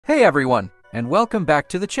Hey everyone, and welcome back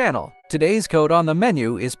to the channel. Today's code on the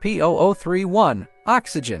menu is P0031,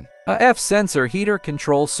 Oxygen, a F sensor heater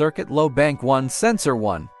control circuit low bank 1 sensor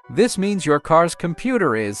 1. This means your car's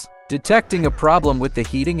computer is detecting a problem with the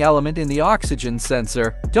heating element in the oxygen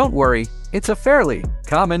sensor. Don't worry, it's a fairly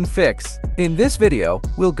common fix. In this video,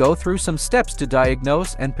 we'll go through some steps to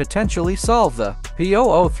diagnose and potentially solve the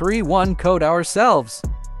P0031 code ourselves.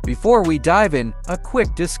 Before we dive in, a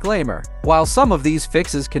quick disclaimer. While some of these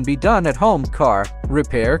fixes can be done at home, car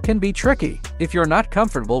repair can be tricky. If you're not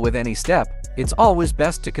comfortable with any step, it's always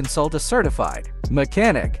best to consult a certified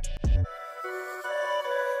mechanic.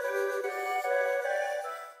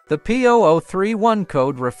 The P0031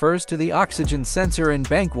 code refers to the oxygen sensor in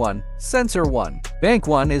Bank 1, Sensor 1. Bank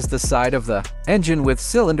 1 is the side of the engine with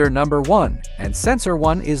cylinder number 1, and Sensor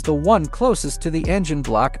 1 is the one closest to the engine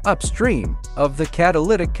block upstream of the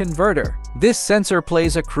catalytic converter. This sensor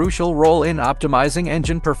plays a crucial role in optimizing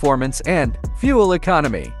engine performance and fuel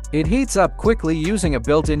economy. It heats up quickly using a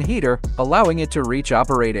built-in heater, allowing it to reach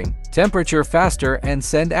operating temperature faster and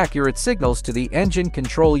send accurate signals to the engine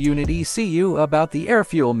control unit ECU about the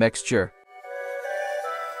air-fuel mixture.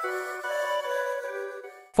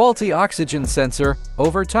 Faulty oxygen sensor.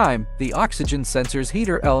 Over time, the oxygen sensor's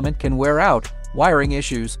heater element can wear out. Wiring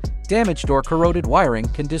issues, damaged or corroded wiring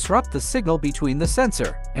can disrupt the signal between the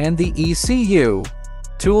sensor and the ECU.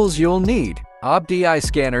 Tools you'll need: OBD-II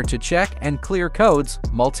scanner to check and clear codes,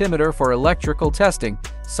 multimeter for electrical testing,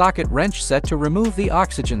 socket wrench set to remove the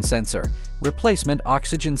oxygen sensor, replacement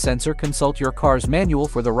oxygen sensor. Consult your car's manual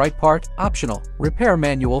for the right part, optional, repair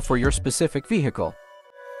manual for your specific vehicle.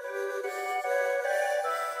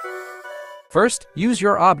 First, use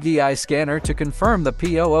your OBD-II scanner to confirm the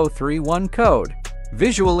P0031 code.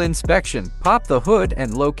 Visual inspection. Pop the hood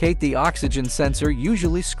and locate the oxygen sensor,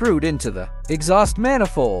 usually screwed into the exhaust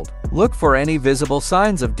manifold. Look for any visible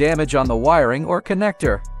signs of damage on the wiring or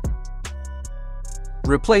connector.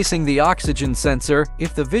 Replacing the oxygen sensor.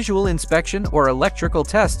 If the visual inspection or electrical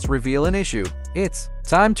tests reveal an issue, it's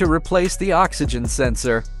time to replace the oxygen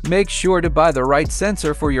sensor. Make sure to buy the right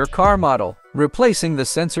sensor for your car model. Replacing the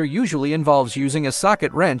sensor usually involves using a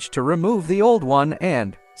socket wrench to remove the old one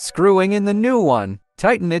and screwing in the new one.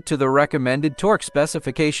 Tighten it to the recommended torque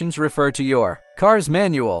specifications. Refer to your car's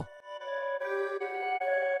manual.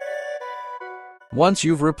 Once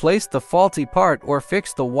you've replaced the faulty part or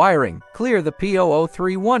fixed the wiring, clear the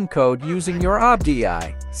P0031 code using your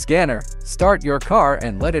OBD-II scanner. Start your car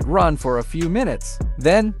and let it run for a few minutes.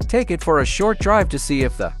 Then, take it for a short drive to see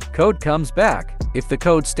if the code comes back. If the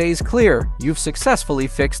code stays clear, you've successfully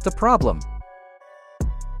fixed the problem.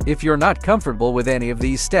 If you're not comfortable with any of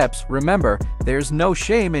these steps, remember, there's no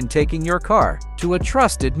shame in taking your car to a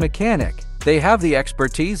trusted mechanic. They have the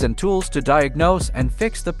expertise and tools to diagnose and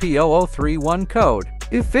fix the P0031 code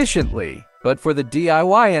efficiently. But for the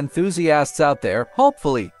DIY enthusiasts out there,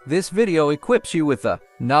 hopefully, this video equips you with the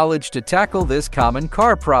knowledge to tackle this common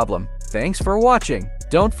car problem. Thanks for watching.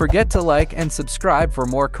 Don't forget to like and subscribe for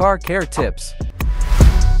more car care tips.